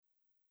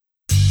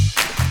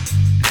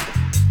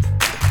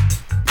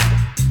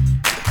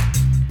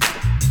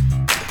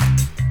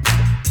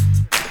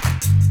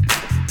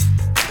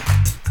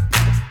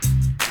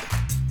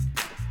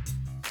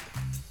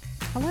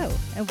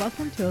and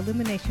welcome to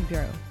Illumination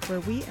Bureau, where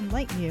we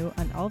enlighten you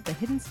on all of the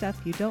hidden stuff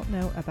you don't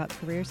know about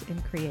careers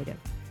in creative.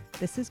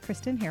 This is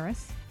Kristen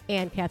Harris.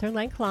 And Catherine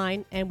Lang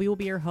Klein, and we will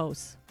be your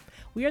hosts.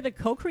 We are the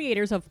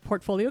co-creators of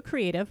Portfolio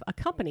Creative, a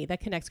company that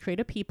connects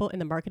creative people in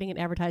the marketing and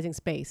advertising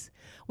space.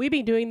 We've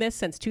been doing this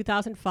since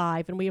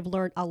 2005, and we have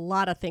learned a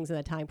lot of things in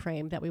that time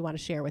frame that we want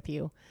to share with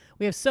you.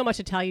 We have so much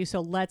to tell you,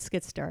 so let's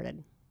get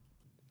started.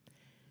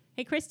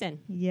 Hey, Kristen.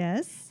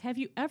 Yes. Have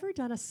you ever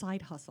done a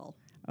side hustle?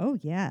 Oh,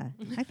 yeah.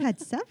 I've had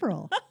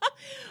several.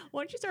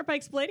 Why don't you start by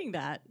explaining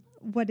that?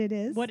 What it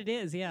is? What it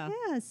is, yeah.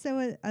 Yeah,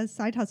 so a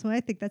side hustle, I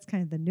think that's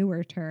kind of the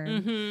newer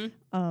term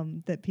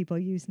that people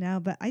use now,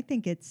 but I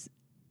think it's,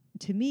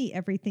 to me,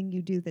 everything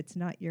you do that's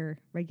not your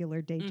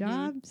regular day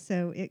job.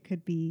 So it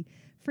could be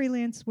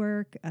freelance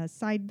work, a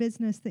side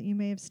business that you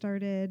may have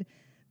started,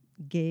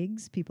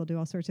 gigs. People do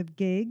all sorts of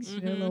gigs,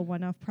 you know, little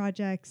one-off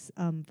projects,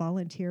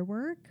 volunteer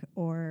work,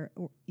 or,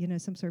 you know,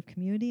 some sort of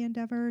community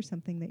endeavor,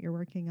 something that you're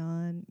working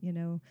on, you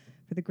know,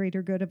 for the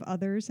greater good of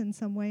others in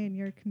some way in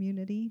your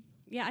community.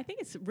 Yeah, I think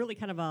it's really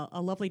kind of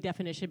a lovely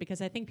definition,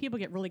 because I think people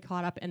get really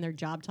caught up in their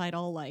job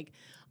title, like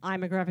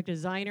I'm a graphic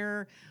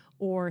designer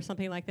or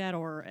something like that,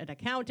 or an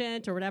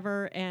accountant or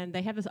whatever, and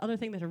they have this other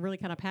thing that they're really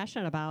kind of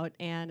passionate about,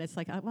 and it's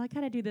like, well, I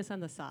kind of do this on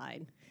the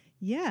side.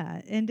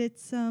 Yeah, and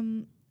it's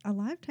a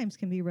lot of times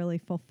can be really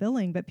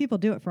fulfilling, but people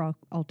do it for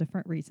all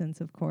different reasons,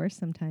 of course.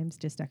 Sometimes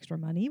just extra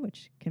money,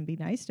 which can be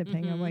nice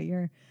depending on what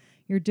you're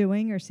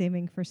doing or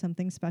saving for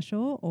something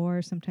special,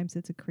 or sometimes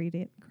it's a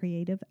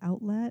creative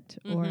outlet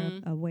or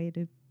a way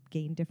to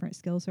gain different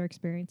skills or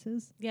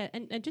experiences. Yeah,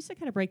 and just to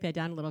kind of break that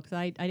down a little, because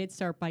I did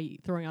start by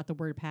throwing out the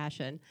word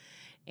passion.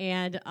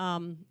 And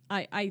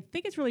I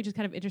think it's really just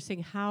kind of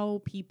interesting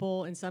how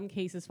people in some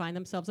cases find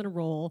themselves in a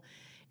role,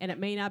 and it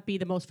may not be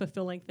the most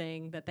fulfilling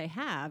thing that they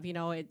have. You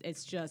know,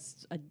 it's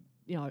just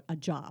a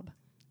job,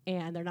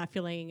 and they're not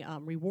feeling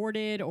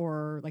rewarded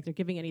or like they're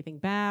giving anything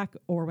back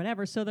or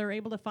whatever. So they're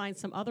able to find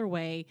some other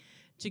way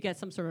to get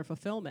some sort of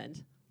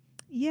fulfillment.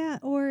 Yeah,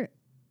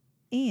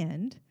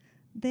 and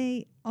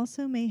they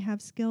also may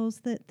have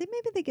skills that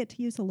maybe they get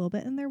to use a little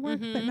bit in their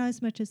work, but not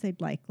as much as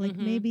they'd like. Like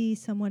maybe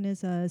someone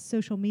is a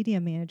social media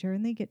manager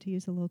and they get to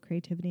use a little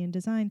creativity and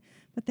design,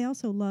 but they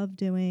also love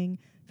doing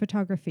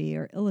photography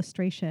or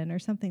illustration or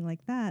something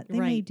like that. They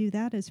may do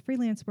that as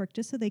freelance work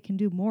just so they can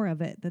do more of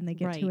it than they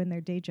get to in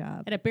their day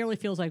job. And it barely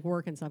feels like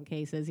work in some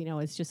cases. You know,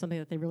 it's just something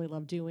that they really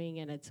love doing,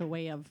 and it's a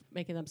way of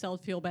making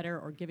themselves feel better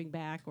or giving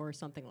back or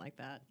something like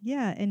that.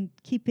 Yeah, and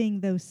keeping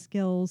those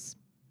skills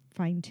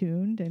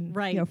fine-tuned and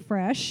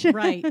fresh.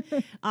 Right.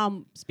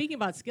 Speaking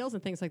about skills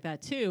and things like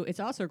that too,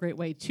 it's also a great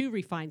way to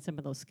refine some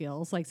of those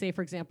skills. Like, say,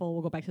 for example,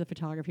 we'll go back to the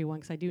photography one,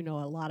 because I do know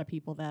a lot of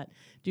people that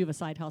do have a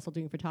side hustle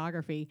doing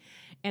photography,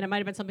 and it might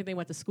have been something they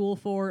went to school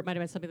for. It might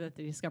have been something that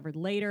they discovered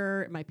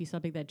later. It might be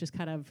something that just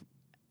kind of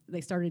they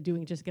started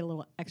doing just to get a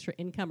little extra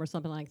income or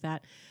something like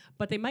that,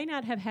 but they might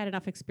not have had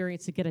enough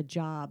experience to get a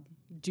job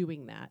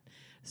doing that.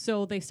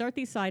 So they start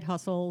these side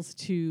hustles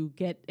to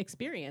get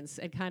experience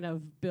and kind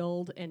of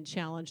build and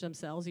challenge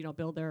themselves, you know,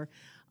 build their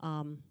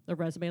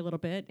resume a little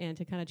bit, and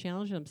to kind of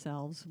challenge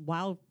themselves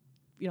while,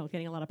 you know,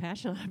 getting a lot of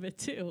passion out of it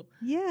too.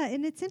 Yeah,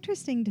 and it's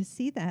interesting to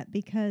see that,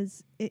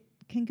 because it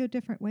can go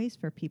different ways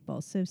for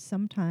people. So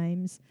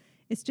sometimes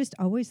it's just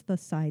always the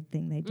side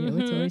thing they do.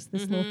 It's always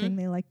this little thing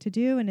they like to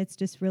do, and it's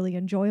just really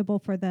enjoyable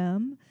for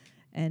them,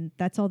 and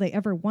that's all they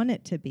ever want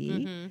it to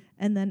be.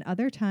 And then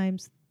other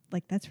times,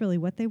 like, that's really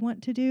what they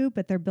want to do,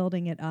 but they're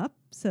building it up.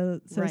 So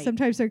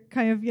sometimes they're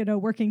kind of, you know,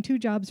 working two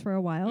jobs for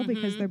a while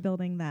because they're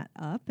building that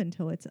up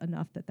until it's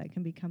enough that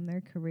can become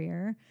their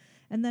career.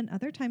 And then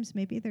other times,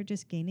 maybe they're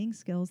just gaining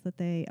skills that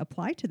they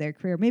apply to their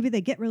career. Maybe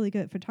they get really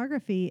good at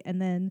photography and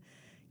then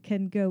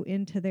can go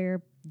into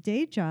their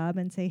day job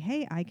and say,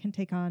 hey, I can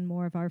take on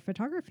more of our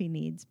photography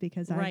needs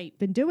because I've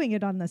been doing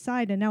it on the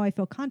side, and now I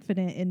feel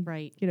confident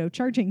in, you know,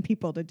 charging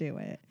people to do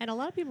it. And a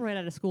lot of people right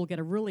out of school get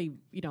a really,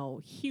 you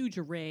know, huge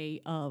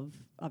array of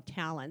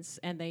talents,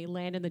 and they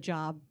land in the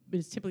job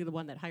is typically the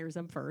one that hires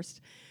them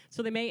first.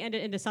 So they may end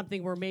it into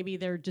something where maybe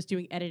they're just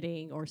doing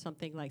editing or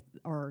something like,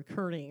 or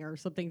kerning or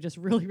something just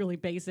really, really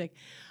basic.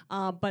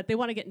 But they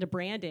want to get into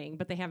branding,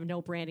 but they have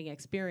no branding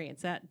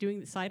experience. That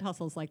doing side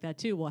hustles like that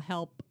too will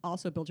help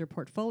also build your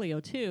portfolio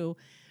too.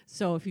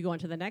 So if you go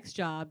into the next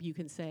job, you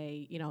can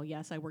say, you know,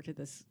 yes, I worked at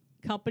this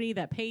company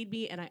that paid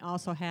me, and I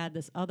also had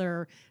this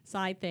other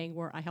side thing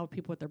where I helped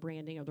people with their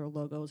branding or their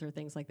logos or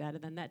things like that.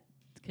 And then that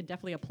can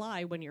definitely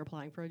apply when you're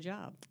applying for a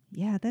job.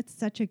 Yeah, that's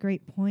such a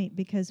great point,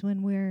 because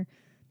when we're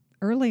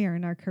earlier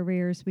in our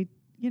careers, we,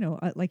 you know,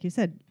 like you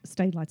said,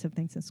 studied lots of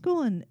things in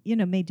school and, you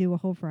know, may do a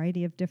whole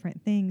variety of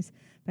different things.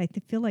 But I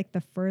feel like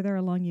the further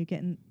along you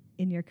get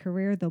in your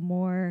career, the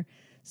more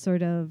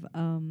sort of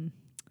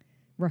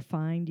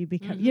refined you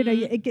become. You know,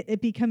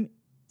 it becomes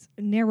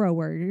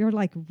narrower. You're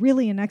like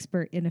really an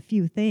expert in a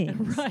few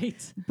things.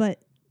 Right.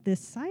 But this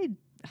side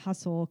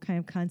hustle kind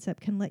of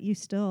concept can let you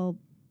still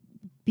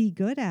be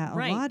good at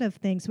Right. a lot of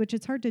things, which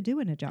it's hard to do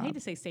in a I job. hate to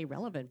say stay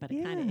relevant, but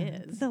it kind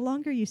of is. The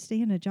longer you stay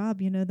in a job,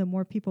 the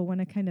more people want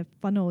to kind of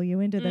funnel you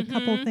into the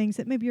couple Mhm. things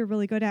that maybe you're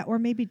really good at, or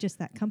maybe just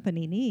that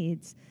company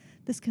needs.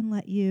 This can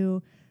let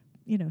you,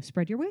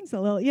 spread your wings a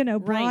little,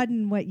 Right.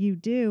 broaden what you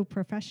do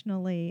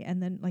professionally.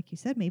 And then, like you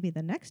said, maybe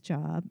the next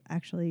job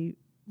actually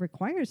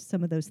requires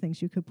some of those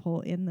things you could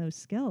pull in those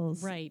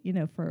skills, Right.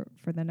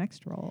 For the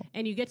next role.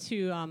 And you get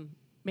to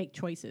make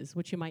choices,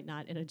 which you might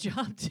not in a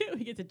job too.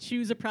 You get to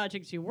choose the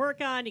projects you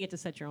work on. You get to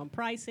set your own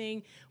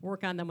pricing,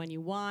 work on them when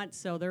you want.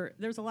 So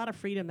there's a lot of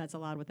freedom that's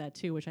allowed with that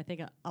too, which I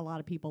think a lot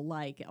of people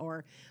like.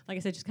 Or, like I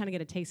said, just kind of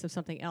get a taste of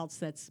something else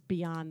that's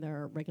beyond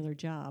their regular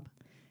job.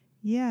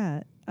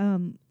 Yeah,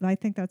 I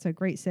think that's a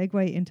great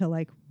segue into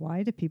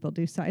why do people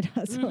do side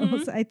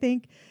hustles? I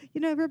think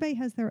everybody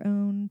has their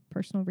own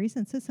personal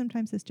reasons. So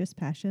sometimes it's just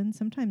passion.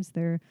 Sometimes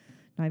they're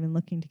not even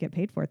looking to get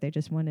paid for it. They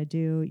just want to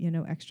do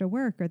extra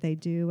work, or they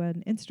do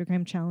an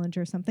Instagram challenge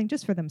or something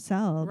just for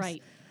themselves.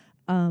 Right.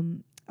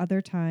 Other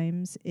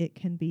times it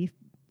can be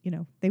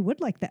they would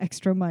like the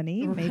extra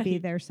money. Right. Maybe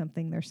there's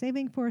something they're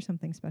saving for,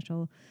 something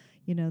special.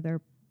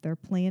 They're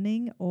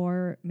planning,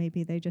 or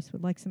maybe they just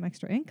would like some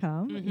extra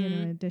income, in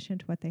addition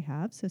to what they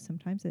have. So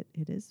sometimes it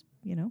is,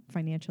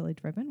 financially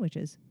driven, which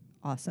is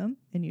awesome.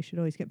 And you should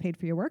always get paid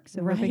for your work.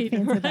 So we're big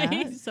fans of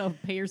that. So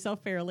pay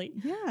yourself fairly.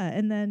 Yeah.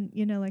 And then,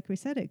 like we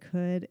said, it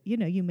could,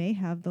 you may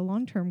have the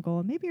long-term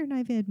goal. Maybe you're not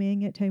even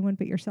admitting it to anyone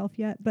but yourself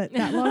yet, but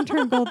that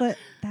long-term goal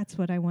that's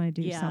what I want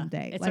to do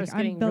someday. It Like starts I'm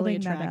getting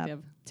building really that up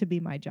attractive. to be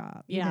my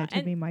job, Yeah,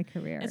 to be my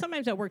career. And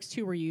sometimes that works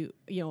too, where you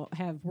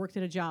have worked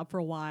at a job for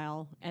a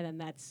while, and then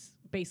that's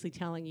basically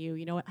telling you,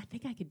 what, I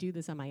think I could do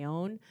this on my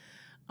own.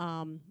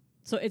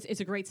 So it's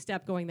a great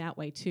step going that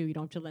way too. You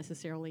don't have to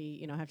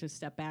necessarily, have to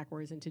step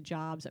backwards into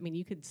jobs. I mean,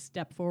 you could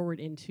step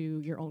forward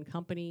into your own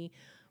company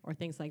or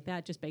things like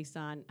that, just based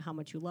on how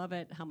much you love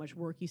it, how much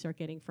work you start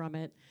getting from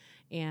it,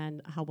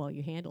 and how well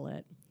you handle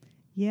it.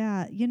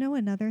 Yeah.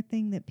 Another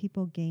thing that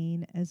people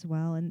gain as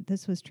well, and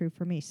this was true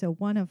for me. So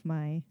one of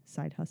my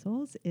side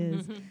hustles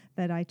is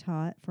that I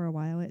taught for a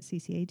while at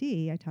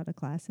CCAD. I taught a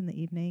class in the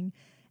evening,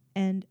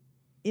 and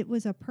it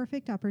was a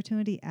perfect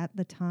opportunity at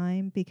the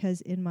time,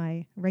 because in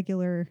my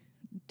regular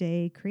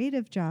day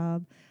creative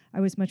job,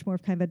 I was much more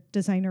of kind of a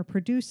designer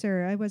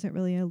producer. I wasn't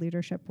really in a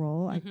leadership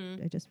role. I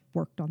just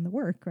worked on the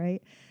work,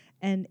 right?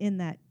 And in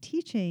that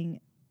teaching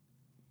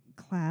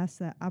class,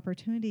 that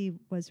opportunity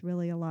was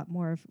really a lot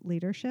more of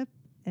leadership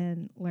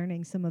and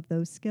learning some of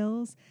those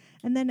skills.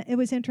 And then it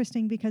was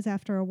interesting because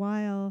after a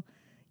while,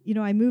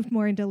 I moved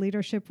more into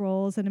leadership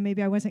roles, and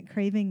maybe I wasn't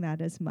craving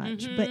that as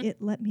much, but it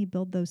let me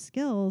build those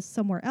skills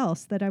somewhere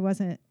else that I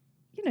wasn't,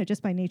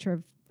 just by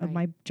nature of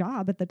my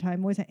job at the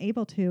time, wasn't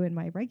able to in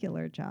my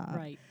regular job.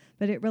 Right.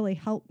 But it really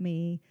helped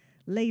me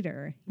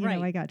later.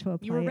 I got to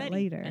apply you were ready it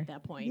later. at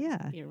that point.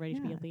 Yeah. You were ready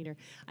to be a leader.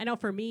 I know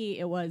for me,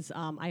 it was,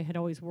 I had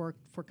always worked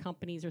for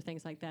companies or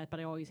things like that, but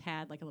I always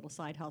had like a little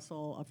side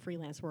hustle of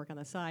freelance work on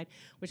the side,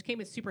 which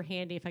came in super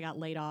handy if I got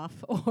laid off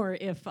or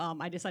if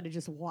I decided to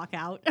just walk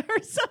out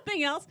or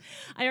something else.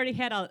 I already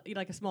had a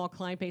small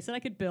client base that I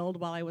could build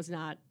while I was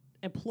not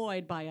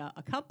employed by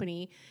a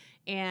company.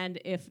 And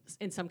if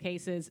in some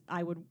cases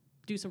I would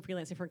do some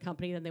freelancing for a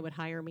company, then they would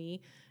hire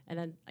me, and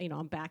then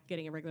I'm back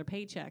getting a regular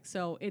paycheck.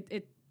 So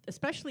it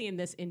especially in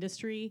this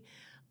industry,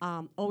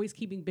 always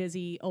keeping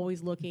busy,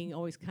 always looking,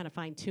 always kind of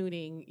fine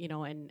tuning,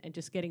 and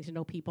just getting to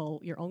know people,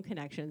 your own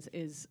connections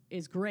is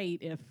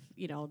great if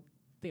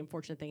the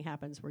unfortunate thing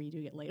happens where you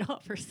do get laid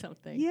off or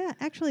something. Yeah,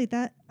 actually,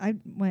 that I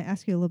want to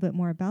ask you a little bit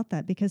more about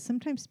that, because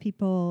sometimes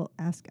people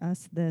ask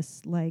us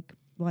this, like,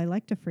 well, I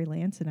like to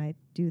freelance and I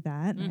do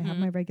that, and I have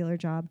my regular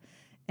job,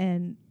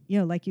 and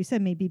like you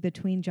said, maybe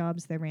between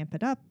jobs they ramp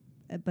it up,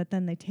 but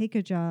then they take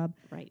a job.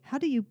 Right. How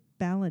do you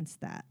balance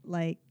that?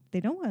 Like, they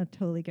don't want to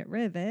totally get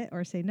rid of it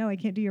or say, no, I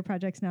can't do your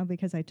projects now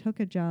because I took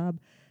a job.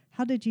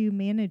 How did you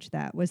manage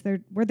that?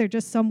 Were there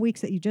just some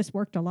weeks that you just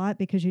worked a lot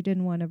because you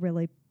didn't want to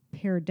really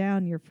pare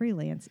down your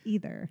freelance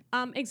either?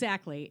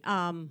 Exactly.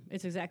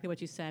 It's exactly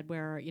what you said,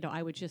 where,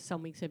 I would just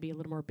some weeks I'd be a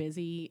little more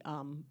busy.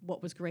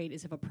 What was great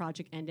is if a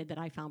project ended that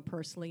I found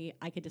personally,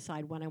 I could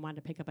decide when I wanted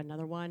to pick up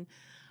another one.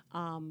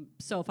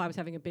 So if I was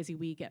having a busy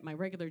week at my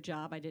regular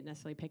job, I didn't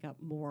necessarily pick up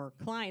more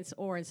clients,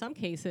 or in some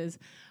cases,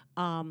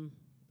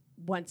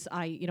 once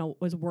I,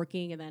 was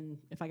working, and then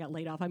if I got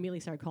laid off, I immediately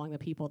started calling the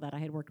people that I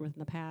had worked with in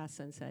the past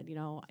and said,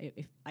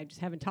 if I just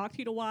haven't talked to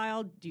you in a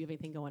while, do you have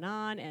anything going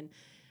on? And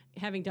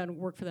having done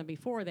work for them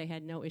before, they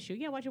had no issue.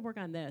 Yeah, why don't you work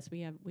on this?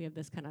 We have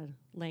this kind of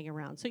laying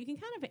around. So you can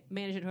kind of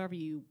manage it however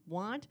you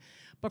want.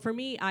 But for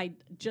me, I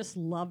just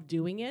love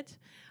doing it.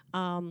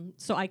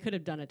 So I could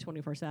have done it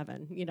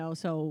 24/7,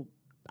 so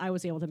I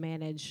was able to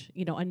manage,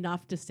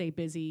 enough to stay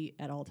busy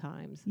at all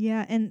times.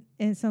 Yeah, and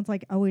it sounds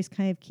like always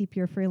kind of keep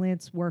your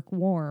freelance work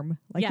warm.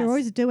 Like, Yes, you're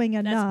always doing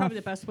enough. That's probably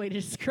the best way to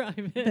describe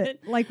it. That,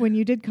 like, when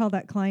you did call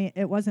that client,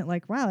 it wasn't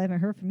like, wow, I haven't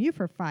heard from you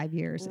for 5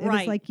 years. It was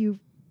Right. like you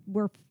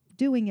were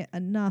doing it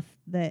enough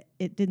that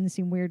it didn't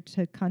seem weird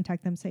to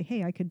contact them, say,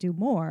 hey, I could do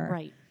more.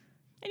 Right.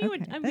 And you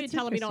would, Okay, I'm going that's to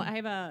tell them, I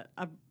interesting. have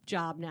a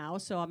job now,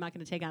 so I'm not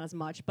going to take on as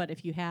much. But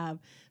if you have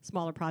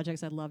smaller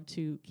projects, I'd love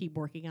to keep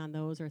working on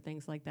those or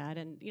things like that.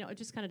 And, it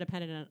just kind of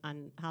depended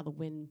on how the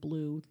wind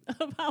blew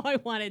of how I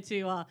wanted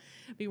to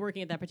be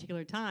working at that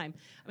particular time.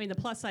 I mean, the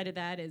plus side of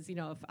that is,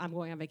 if I'm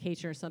going on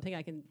vacation or something,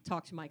 I can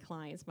talk to my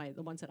clients,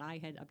 the ones that I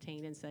had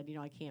obtained, and said,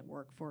 I can't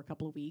work for a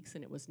couple of weeks,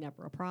 and it was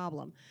never a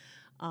problem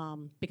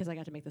because I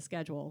got to make the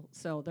schedule.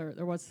 So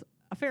there was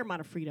a fair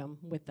amount of freedom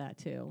with that,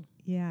 too.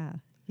 Yeah,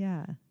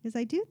 yeah. Because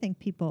I do think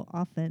people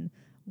often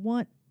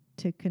want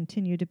to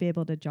continue to be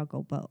able to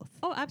juggle both.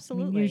 Oh, I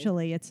absolutely. mean,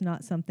 usually it's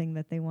not something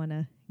that they want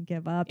to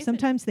give up. Is it-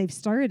 Sometimes they've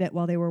started it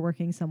while they were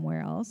working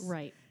somewhere else.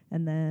 Right.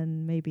 And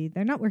then maybe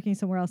they're not working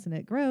somewhere else and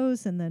it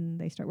grows, and then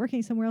they start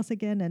working somewhere else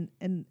again.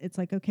 And it's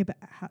like, okay, but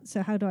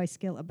how do I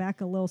scale it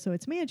back a little so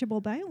it's manageable,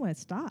 but I don't want to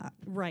stop?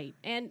 Right.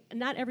 And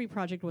not every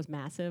project was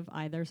massive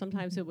either.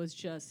 Sometimes it was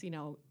just,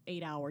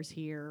 8 hours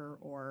here,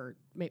 or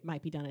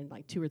might be done in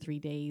like 2 or 3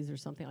 days or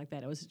something like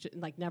that. It was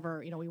like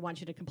never, we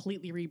want you to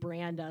completely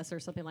rebrand us or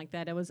something like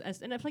that. It was,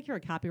 and if like you're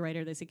a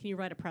copywriter, they say, can you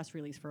write a press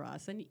release for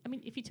us? And I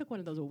mean, if you took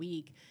one of those a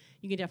week,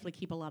 you can definitely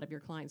keep a lot of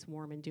your clients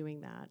warm in doing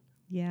that.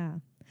 Yeah.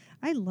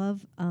 I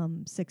love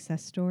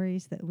success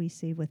stories that we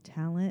see with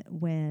talent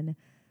when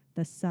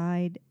the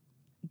side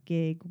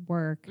gig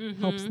work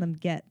helps them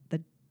get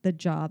the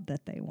job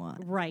that they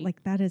want. Right.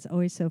 Like that is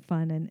always so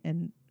fun.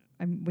 And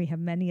we have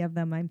many of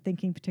them. I'm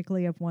thinking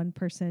particularly of one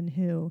person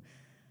who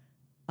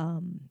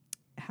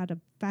had a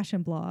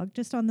fashion blog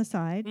just on the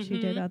side. She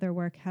did other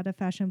work, had a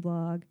fashion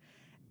blog,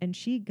 and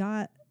she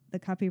got the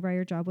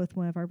copywriter job with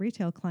one of our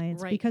retail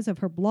clients because of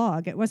her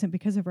blog. It wasn't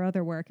because of her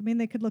other work. I mean,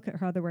 they could look at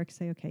her other work and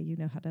say, okay, you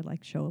know how to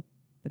like show up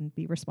and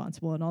be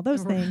responsible and all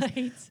those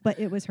things. But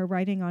it was her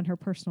writing on her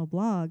personal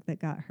blog that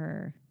got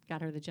her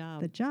the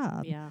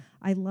job. Yeah.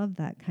 I love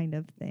that kind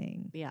of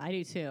thing. Yeah, I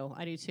do too.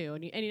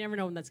 And you never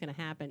know when that's going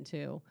to happen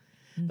too.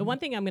 The one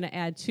thing I'm going to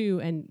add too,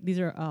 and these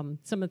are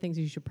some of the things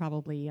you should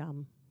probably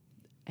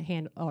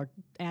or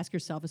ask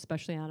yourself,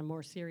 especially on a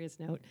more serious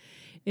note,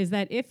 is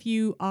that if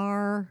you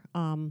are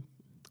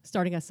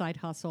starting a side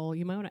hustle,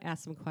 you might want to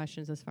ask some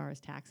questions as far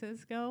as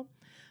taxes go.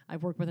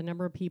 I've worked with a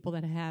number of people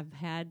that have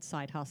had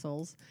side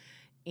hustles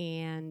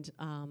and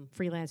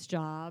freelance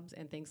jobs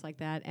and things like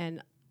that.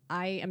 And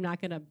I am not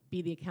going to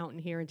be the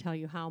accountant here and tell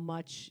you how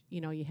much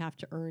you have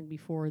to earn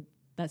before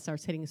that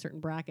starts hitting certain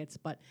brackets,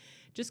 but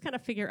just kind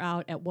of figure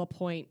out at what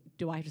point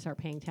do I have to start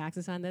paying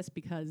taxes on this,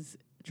 because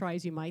try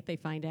as you might, they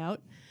find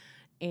out.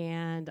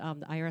 And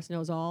the IRS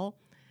knows all,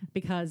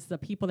 because the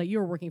people that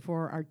you're working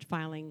for are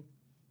filing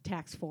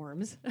tax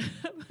forms,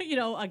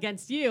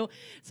 against you.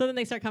 So then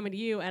they start coming to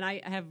you. And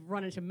I have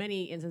run into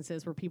many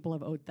instances where people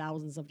have owed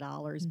thousands of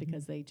dollars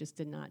because they just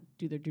did not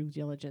do their due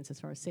diligence as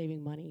far as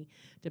saving money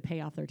to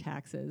pay off their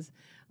taxes.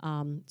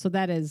 So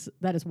that is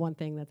one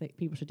thing that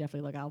people should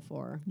definitely look out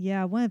for.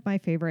 Yeah, one of my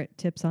favorite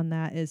tips on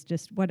that is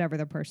just whatever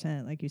the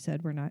percent. Like you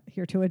said, we're not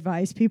here to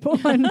advise people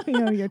on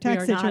your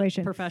tax we are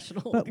situation. Not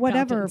professional, but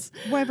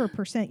whatever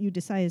percent you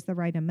decide is the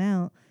right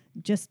amount,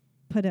 just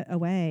put it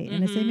away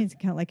in a savings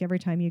account. Like every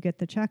time you get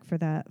the check for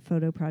that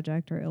photo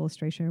project or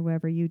illustration or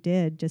whatever you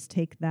did, just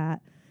take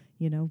that,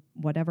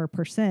 whatever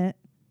percent,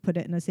 put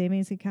it in a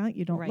savings account.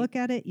 You don't look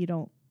at it, you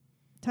don't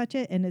touch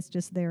it, and it's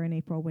just there in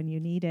April when you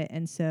need it.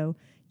 And so,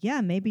 yeah,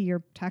 maybe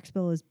your tax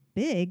bill is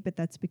big, but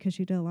that's because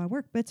you did a lot of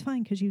work. But it's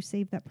fine because you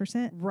saved that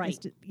percent.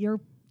 Right.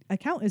 Your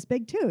account is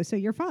big too, so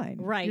you're fine.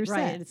 Right, you're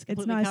right. Set.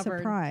 It's not covered. A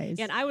surprise.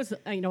 And I was,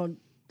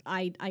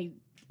 I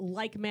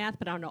like math,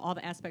 but I don't know all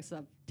the aspects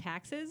of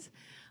taxes.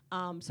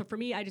 So for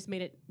me, I just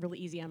made it really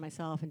easy on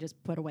myself and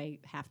just put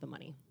away half the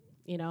money,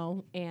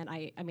 and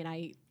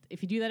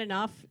if you do that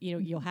enough,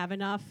 you'll have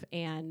enough,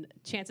 and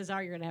chances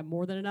are you're going to have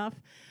more than enough,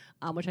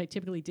 which I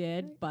typically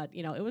did. But,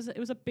 it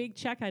was a big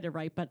check I had to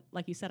write, but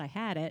like you said, I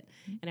had it,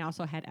 and I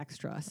also had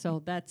extra.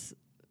 So that's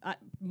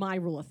my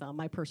rule of thumb,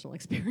 my personal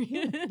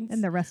experience.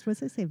 And the rest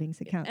was a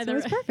savings account. So it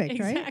was perfect,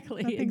 right?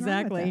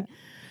 Exactly.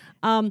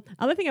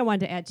 Other thing I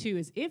wanted to add too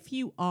is if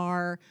you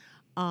are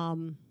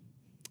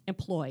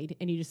employed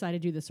and you decide to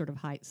do this sort of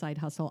side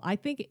hustle, I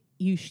think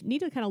you need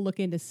to kind of look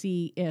in to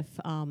see if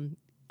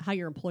how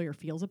your employer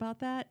feels about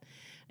that.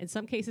 In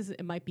some cases,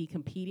 it might be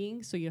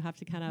competing, so you have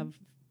to kind of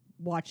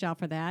watch out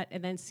for that,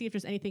 and then see if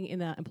there's anything in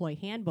the employee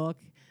handbook,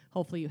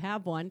 hopefully you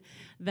have one,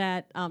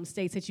 that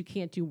states that you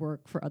can't do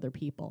work for other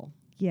people.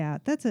 Yeah,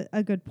 that's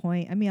a good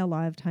point. I mean, a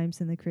lot of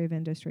times in the creative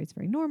industry, it's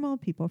very normal.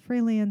 People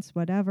freelance,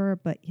 whatever.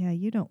 But yeah,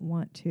 you don't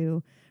want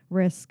to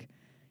risk,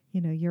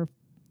 your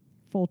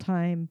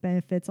full-time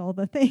benefits, all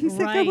the things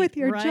that go with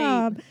your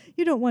job.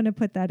 You don't want to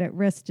put that at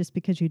risk just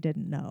because you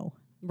didn't know.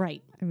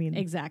 Right. I mean,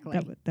 exactly.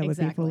 That would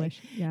be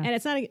foolish. Yeah. And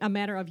it's not a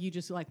matter of you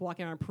just like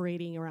walking around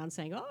parading around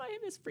saying, oh, I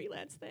have this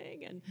freelance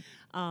thing.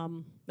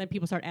 And then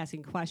people start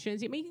asking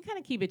questions. I mean, you can kind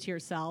of keep it to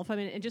yourself. I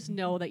mean, and just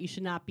know that you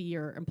should not be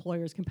your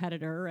employer's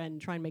competitor and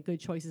try and make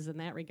good choices in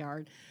that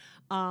regard.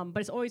 But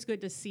it's always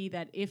good to see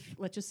that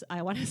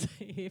I want to say,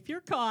 if you're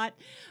caught,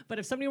 but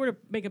if somebody were to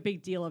make a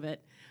big deal of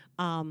it,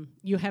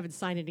 you haven't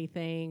signed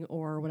anything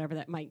or whatever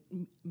that might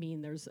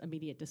mean there's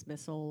immediate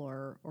dismissal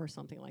or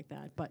something like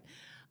that. But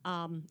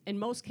in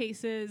most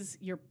cases,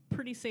 you're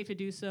pretty safe to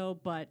do so,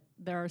 but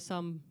there are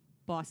some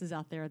bosses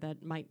out there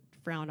that might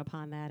frown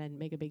upon that and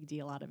make a big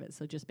deal out of it.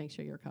 So just make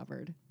sure you're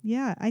covered.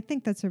 Yeah, I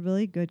think that's a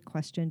really good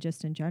question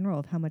just in general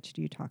of how much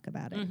do you talk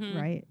about it,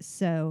 right?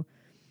 So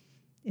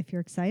if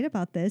you're excited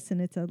about this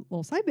and it's a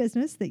little side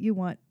business that you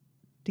want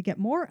to get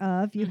more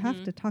of, you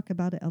have to talk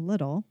about it a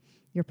little.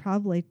 You're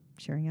probably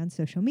sharing on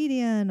social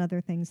media and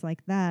other things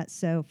like that.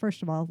 So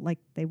first of all, like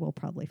they will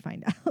probably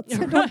find out.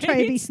 So don't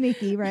try to be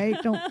sneaky, right?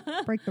 Don't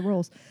break the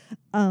rules.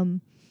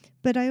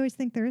 But I always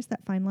think there is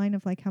that fine line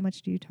of like, how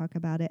much do you talk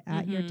about it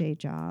at your day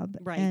job?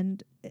 Right.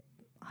 And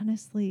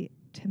honestly,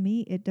 to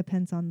me, it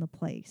depends on the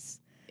place.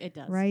 It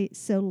does. Right?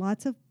 So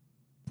lots of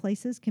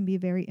places can be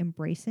very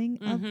embracing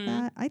of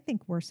that. I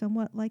think we're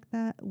somewhat like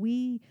that.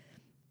 We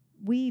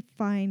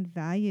find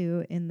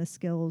value in the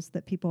skills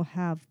that people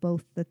have,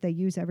 both that they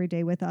use every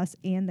day with us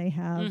and they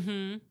have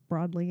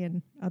broadly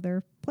in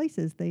other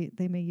places they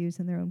may use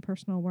in their own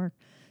personal work.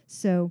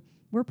 So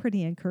we're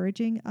pretty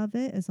encouraging of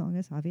it, as long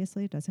as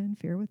obviously it doesn't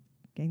interfere with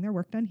getting their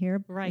work done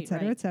here, right, et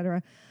cetera, right. et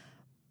cetera.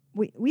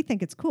 We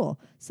think it's cool.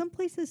 Some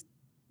places,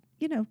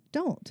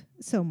 don't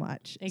so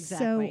much.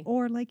 Exactly. So,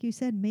 or like you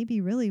said,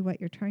 maybe really what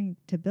you're trying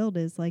to build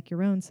is like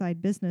your own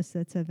side business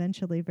that's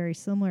eventually very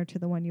similar to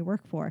the one you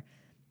work for.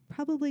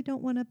 Probably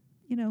don't want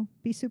to,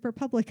 be super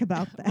public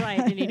about that. Right.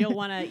 And you don't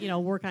want to,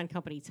 work on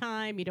company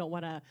time. You don't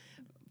want to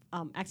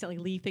accidentally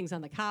leave things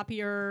on the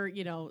copier,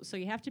 so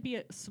you have to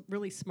be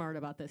really smart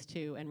about this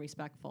too and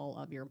respectful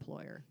of your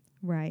employer.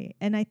 Right.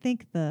 And I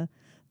think the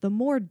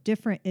more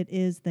different it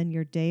is than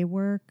your day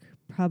work,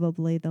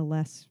 probably the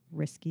less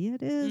risky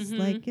it is.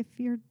 Like if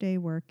your day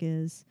work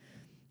is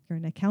you're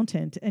an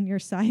accountant and your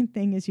side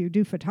thing is you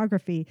do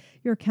photography,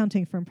 your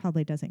accounting firm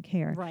probably doesn't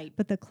care. Right.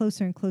 But the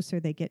closer and closer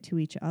they get to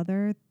each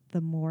other,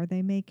 the more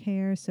they may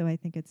care. So I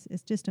think it's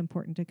just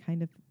important to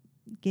kind of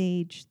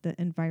gauge the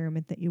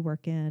environment that you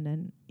work in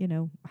and,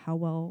 how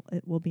well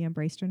it will be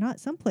embraced or not.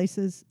 Some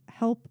places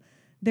help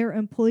their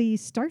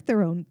employees start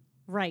their own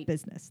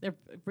business. They're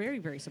very,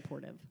 very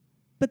supportive.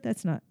 But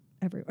that's not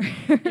everywhere.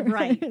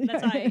 Right.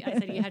 That's why I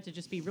said you have to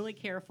just be really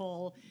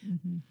careful,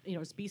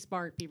 just be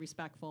smart, be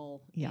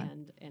respectful,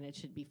 and it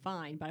should be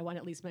fine. But I want to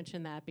at least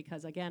mention that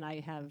because, again,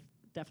 I have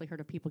definitely heard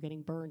of people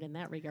getting burned in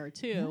that regard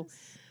too,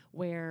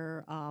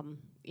 where,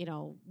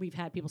 we've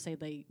had people say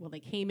they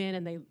came in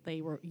and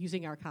they were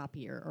using our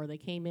copier, or they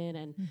came in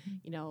and,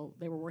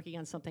 they were working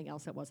on something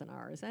else that wasn't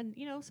ours. And,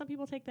 some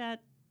people take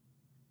that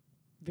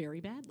very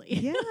badly.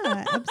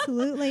 Yeah,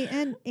 absolutely.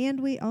 And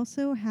we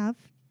also have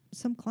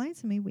some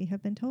clients. I mean, we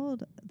have been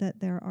told that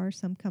there are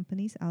some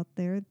companies out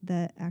there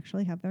that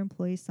actually have their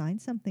employees sign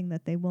something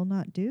that they will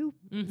not do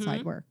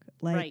side work.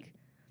 Like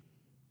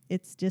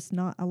it's just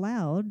not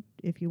allowed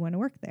if you want to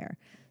work there.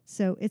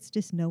 So it's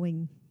just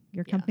knowing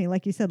your company,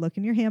 like you said, look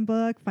in your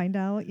handbook, find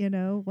out,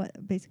 what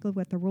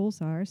the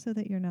rules are so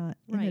that you're not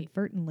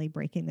inadvertently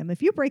breaking them.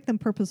 If you break them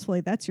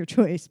purposefully, that's your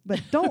choice, but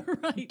don't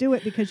do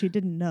it because you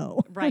didn't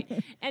know. Right.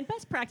 And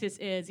best practice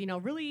is,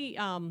 really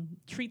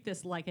treat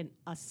this like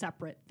a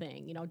separate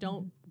thing.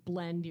 Don't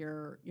blend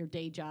your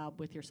day job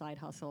with your side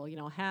hustle.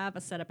 Have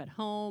a setup at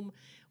home,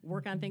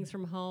 work on things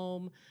from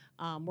home,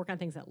 work on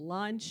things at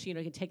lunch. You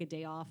can take a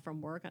day off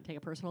from work, take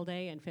a personal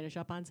day and finish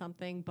up on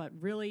something, but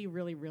really,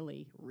 really,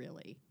 really,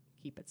 really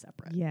keep it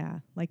separate. Yeah.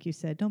 Like you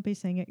said, don't be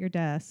sitting at your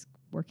desk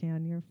working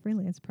on your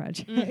freelance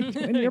project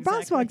when your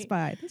boss walks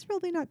by. That's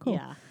really not cool.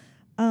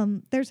 Yeah.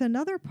 There's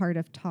another part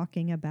of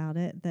talking about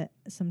it that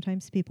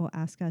sometimes people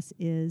ask us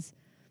is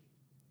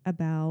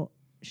about,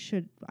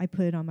 should I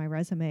put it on my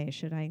resume?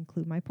 Should I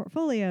include my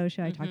portfolio?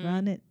 Should I talk about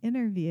an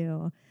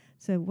interview?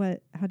 So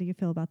how do you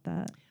feel about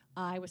that?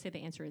 I would say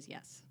the answer is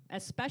yes,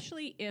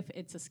 especially if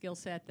it's a skill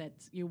set that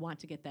you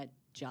want to get that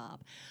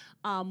job.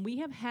 We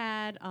have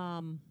had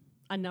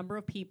a number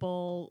of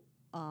people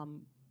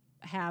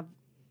have,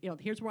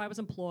 here's where I was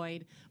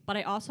employed, but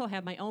I also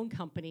have my own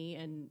company,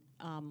 and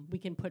we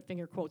can put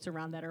finger quotes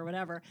around that or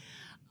whatever.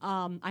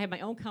 I have my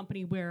own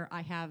company where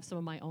I have some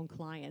of my own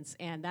clients,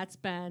 and that's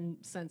been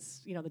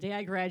since, the day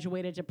I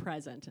graduated to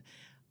present.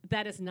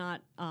 That is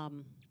not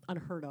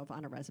unheard of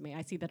on a resume.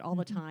 I see that all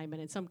the time,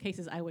 and in some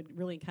cases I would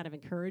really kind of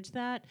encourage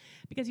that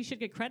because you should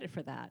get credit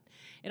for that.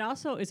 It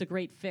also is a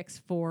great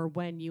fix for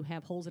when you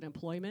have holes in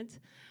employment,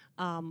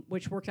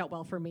 which worked out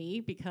well for me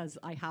because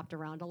I hopped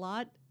around a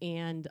lot,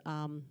 and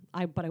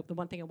the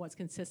one thing I was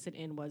consistent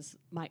in was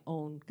my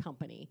own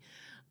company.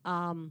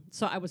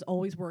 So I was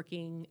always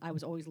working, I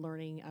was always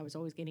learning, I was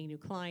always getting new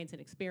clients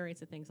and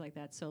experience and things like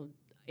that. So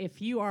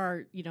if you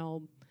are,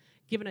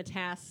 given a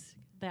task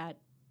that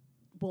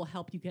will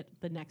help you get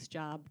the next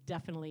job,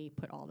 definitely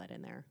put all that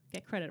in there.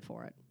 Get credit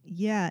for it.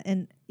 Yeah,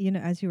 and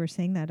as you were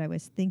saying that, I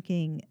was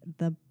thinking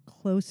the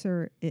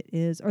closer it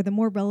is, or the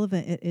more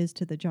relevant it is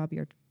to the job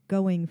you're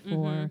going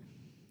for,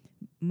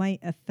 might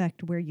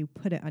affect where you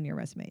put it on your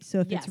resume. So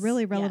if it's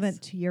really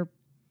relevant to your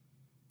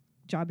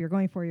job you're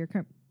going for, your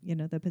current,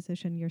 the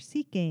position you're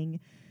seeking,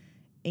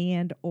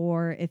 and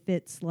or if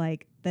it's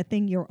like the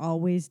thing you're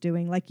always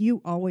doing, like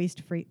you always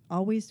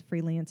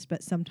freelanced,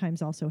 but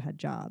sometimes also had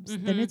jobs,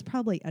 then it's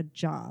probably a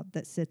job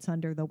that sits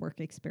under the work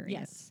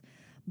experience.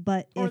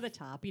 But or if the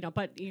top,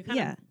 but you kind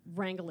of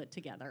wrangle it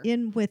together.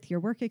 in with your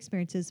work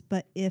experiences,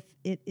 but if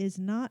it is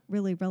not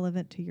really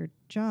relevant to your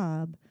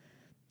job,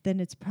 then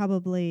it's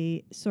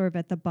probably sort of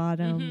at the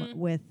bottom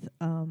with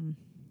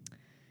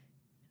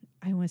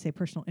I don't want to say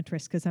personal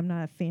interest because I'm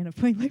not a fan of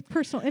putting like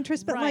personal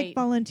interest, but like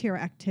volunteer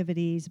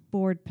activities,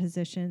 board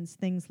positions,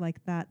 things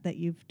like that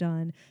you've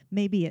done.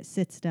 Maybe it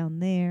sits down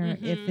there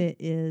if it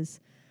is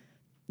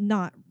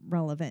not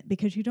relevant,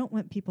 because you don't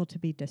want people to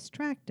be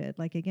distracted.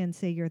 Like again,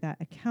 say you're that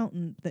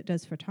accountant that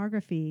does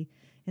photography.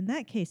 In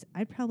that case,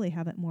 I'd probably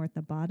have it more at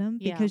the bottom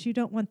because you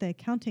don't want the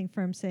accounting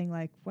firm saying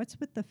like, what's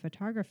with the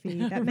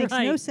photography? That makes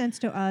no sense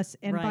to us.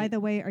 And by the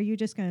way, are you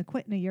just going to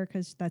quit in a year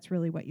because that's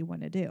really what you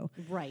want to do?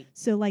 Right.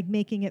 So like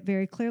making it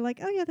very clear, like,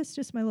 oh yeah, that's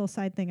just my little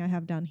side thing I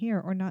have down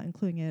here, or not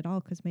including it at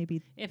all because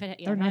maybe if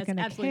it, they're not going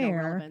to absolutely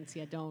care. No relevance.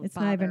 Don't it's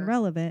bother. not even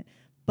relevant.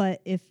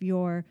 But if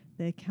you're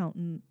the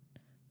accountant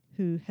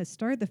who has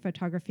started the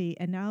photography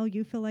and now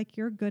you feel like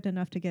you're good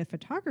enough to get a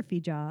photography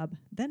job,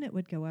 then it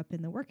would go up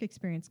in the work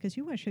experience because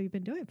you want to show you've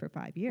been doing it for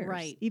 5 years.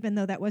 Right. Even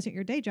though that wasn't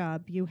your day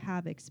job, you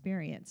have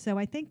experience. So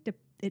I think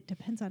it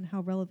depends on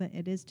how relevant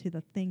it is to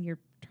the thing you're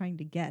trying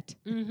to get.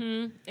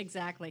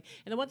 Exactly.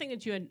 And the one thing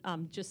that you had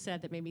just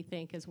said that made me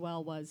think as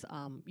well was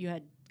you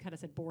had kind of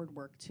said board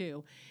work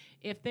too.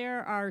 If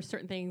there are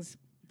certain things,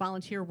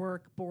 volunteer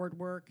work, board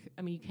work,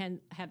 I mean, you can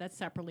have that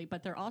separately,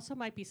 but there also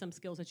might be some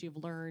skills that you've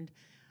learned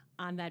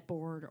on that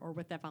board or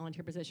with that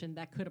volunteer position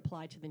that could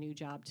apply to the new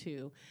job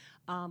too.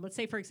 Let's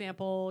say, for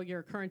example,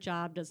 your current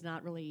job does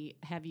not really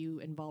have you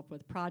involved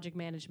with project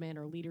management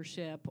or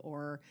leadership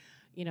or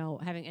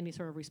having any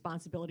sort of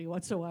responsibility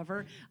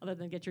whatsoever other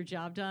than get your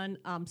job done.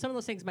 Some of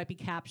those things might be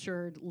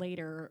captured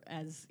later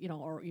as,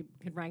 or you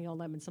could wrangle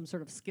them in some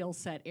sort of skill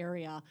set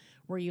area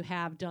where you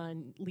have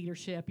done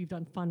leadership, you've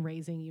done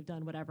fundraising, you've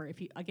done whatever.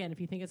 If you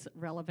think it's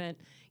relevant,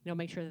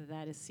 make sure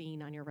that is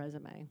seen on your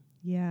resume.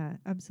 Yeah,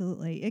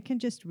 absolutely. It can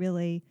just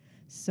really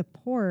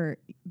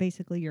support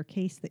basically your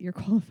case that you're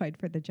qualified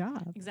for the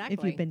job. Exactly.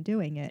 If you've been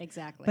doing it.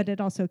 Exactly. But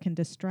it also can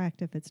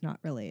distract if it's not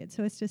related.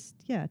 So it's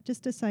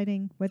just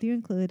deciding whether you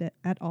include it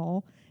at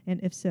all,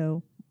 and if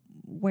so,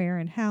 where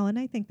and how. And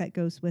I think that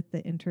goes with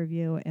the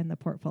interview and the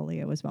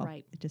portfolio as well.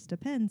 Right. It just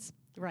depends.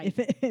 Right.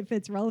 If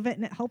it's relevant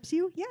and it helps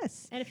you,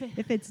 yes. And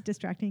if it's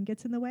distracting and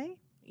gets in the way,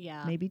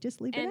 maybe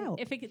just leave it out.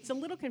 If it gets a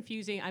little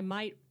confusing, I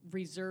might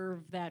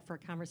reserve that for a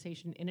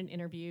conversation in an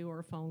interview or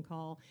a phone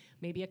call,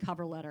 maybe a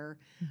cover letter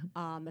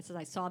that says,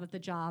 I saw that the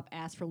job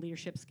asked for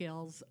leadership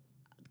skills.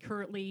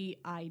 Currently,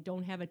 I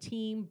don't have a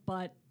team,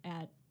 but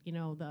at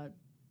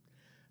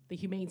the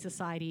Humane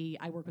Society,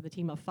 I work with a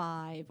team of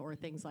 5 or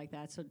things like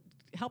that. So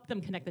help them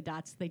connect the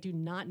dots. They do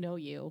not know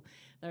you.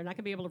 They're not going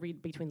to be able to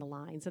read between the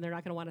lines, and they're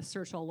not going to want to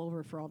search all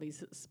over for all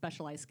these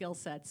specialized skill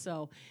sets.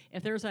 So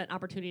if there's an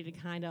opportunity to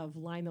kind of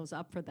line those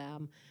up for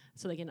them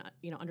so they can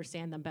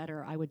understand them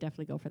better, I would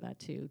definitely go for that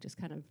too. Just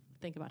kind of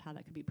think about how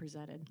that could be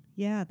presented.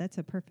 Yeah, that's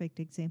a perfect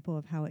example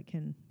of how it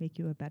can make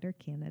you a better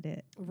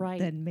candidate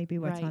than maybe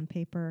what's on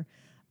paper.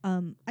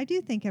 I do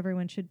think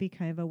everyone should be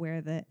kind of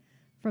aware that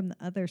from the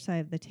other side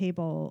of the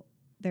table,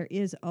 there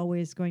is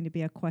always going to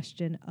be a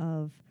question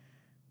of,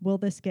 will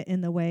this get in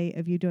the way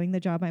of you doing the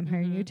job I'm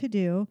hiring you to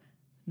do?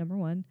 Number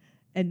one.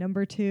 And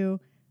number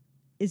two,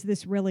 is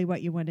this really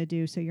what you want to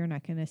do? So you're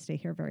not going to stay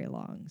here very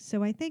long.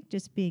 So I think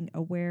just being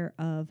aware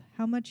of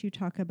how much you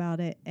talk about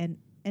it and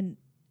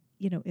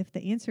if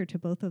the answer to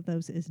both of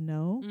those is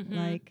no,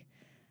 like,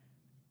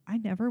 I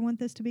never want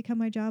this to become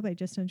my job. I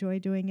just enjoy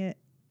doing it,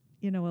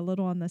 a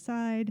little on the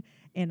side,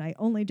 and I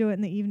only do it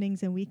in the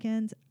evenings and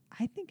weekends.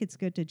 I think it's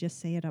good to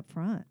just say it up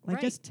front. Like,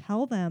 just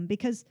tell them,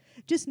 because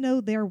just know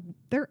they're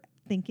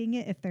thinking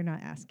it if they're not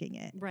asking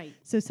it. Right.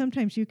 So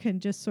sometimes you can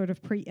just sort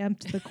of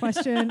preempt the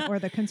question or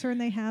the concern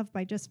they have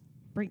by just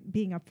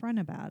being upfront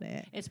about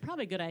it. It's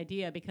probably a good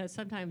idea, because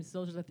sometimes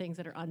those are the things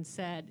that are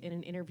unsaid in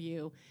an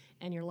interview,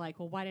 and you're like,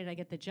 well, why did I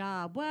get the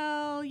job?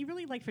 Well, you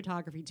really like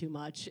photography too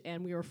much,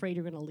 and we were afraid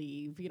you're going to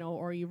leave,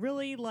 or you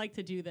really like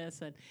to do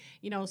this, and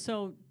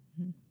so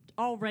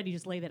already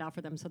just lay that out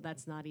for them, so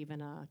that's not even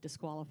a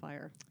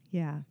disqualifier.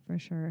 Yeah, for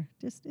sure.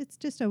 It's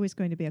just always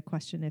going to be a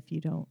question if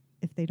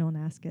they don't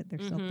ask it, they're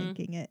still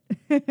thinking it.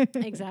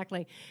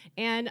 Exactly.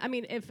 And I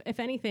mean, if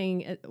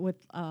anything,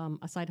 with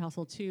a side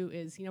hustle too,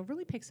 is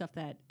really pick stuff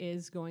that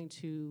is going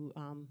to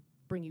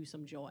bring you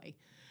some joy.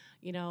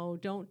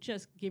 Don't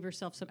just give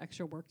yourself some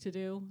extra work to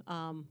do,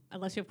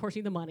 unless you, of course,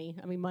 need the money.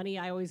 I mean, money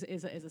always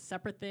is a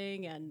separate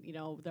thing, and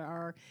there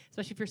are,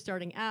 especially if you're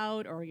starting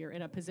out or you're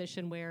in a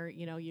position where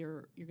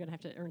you're going to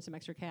have to earn some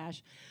extra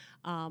cash.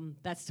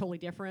 That's totally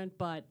different.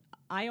 But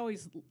I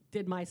always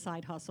did my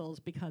side hustles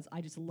because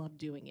I just loved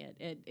doing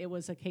it. It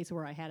was a case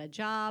where I had a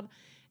job,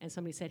 and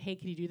somebody said, "Hey,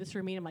 can you do this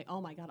for me?" And I'm like, "Oh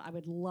my God, I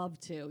would love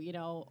to,"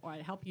 or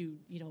I'd help you,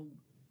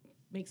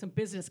 make some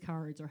business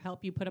cards or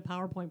help you put a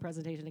PowerPoint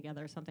presentation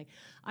together or something.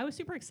 I was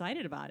super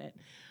excited about it.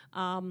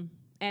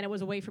 And it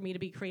was a way for me to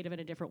be creative in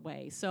a different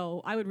way.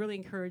 So I would really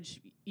encourage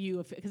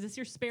you, because it's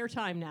your spare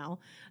time now,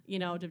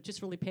 to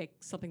just really pick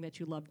something that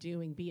you love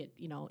doing, be it,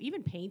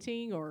 even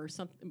painting or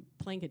something,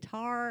 playing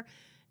guitar,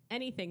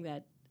 anything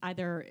that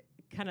either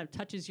kind of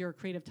touches your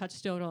creative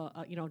touchstone,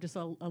 just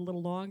a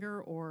little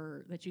longer,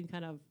 or that you can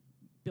kind of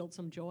build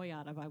some joy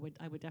out of. I would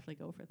definitely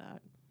go for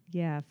that.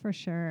 Yeah, for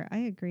sure. I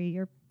agree.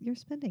 You're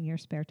spending your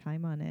spare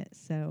time on it.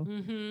 So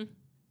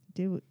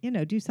do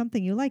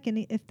something you like.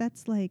 And if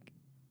that's like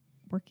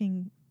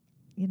working,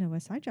 a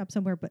side job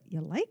somewhere, but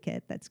you like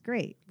it, that's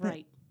great.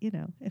 Right. But,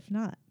 if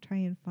not, try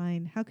and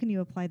find how can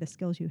you apply the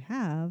skills you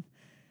have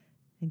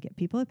and get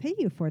people to pay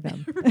you for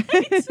them.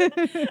 Right.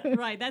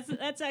 Right.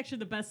 That's actually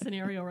the best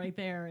scenario right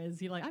there,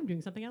 is you're like, I'm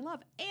doing something I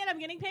love and I'm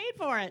getting paid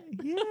for it.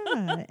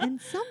 Yeah.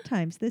 And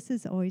sometimes this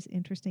is always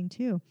interesting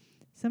too.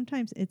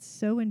 Sometimes it's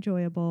so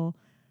enjoyable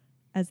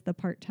as the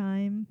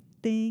part-time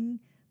thing,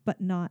 but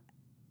not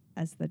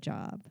as the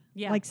job.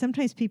 Yeah. Like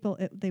sometimes people,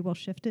 they will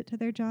shift it to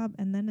their job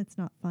and then it's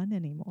not fun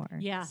anymore.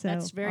 Yeah, so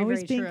that's very, always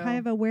very being true. kind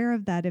of aware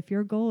of that. If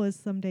your goal is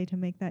someday to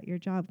make that your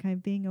job, kind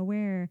of being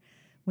aware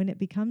when it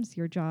becomes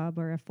your job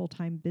or a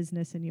full-time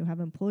business and you have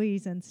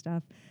employees and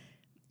stuff,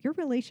 your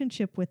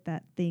relationship with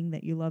that thing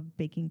that you love,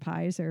 baking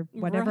pies or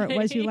whatever it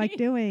was you like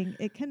doing,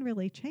 it can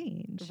really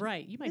change.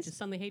 Right. You might just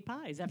suddenly hate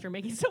pies after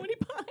making so many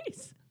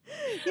pies.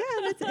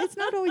 Yeah, it's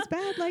not always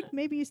bad. Like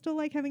maybe you still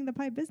like having the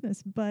pie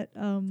business, but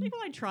well,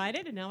 I tried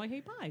it and now I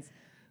hate pies.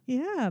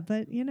 Yeah,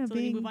 but so then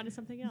you move on to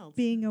something else.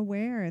 Being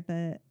aware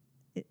that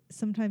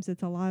sometimes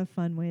it's a lot of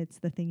fun when it's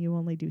the thing you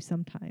only do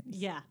sometimes.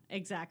 Yeah,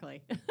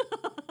 exactly.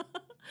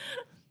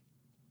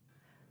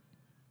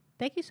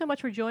 Thank you so much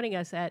for joining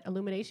us at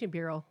Illumination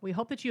Bureau. We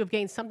hope that you have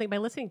gained something by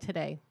listening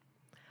today.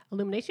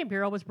 Illumination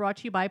Bureau was brought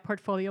to you by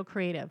Portfolio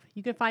Creative.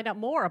 You can find out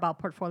more about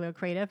Portfolio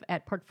Creative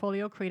at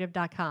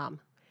portfoliocreative.com.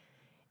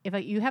 If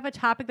you have a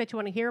topic that you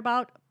want to hear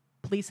about,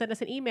 please send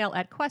us an email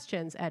at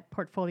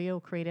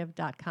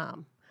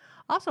questions@portfoliocreative.com.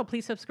 Also,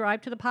 please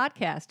subscribe to the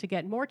podcast to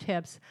get more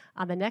tips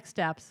on the next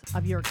steps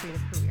of your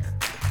creative career.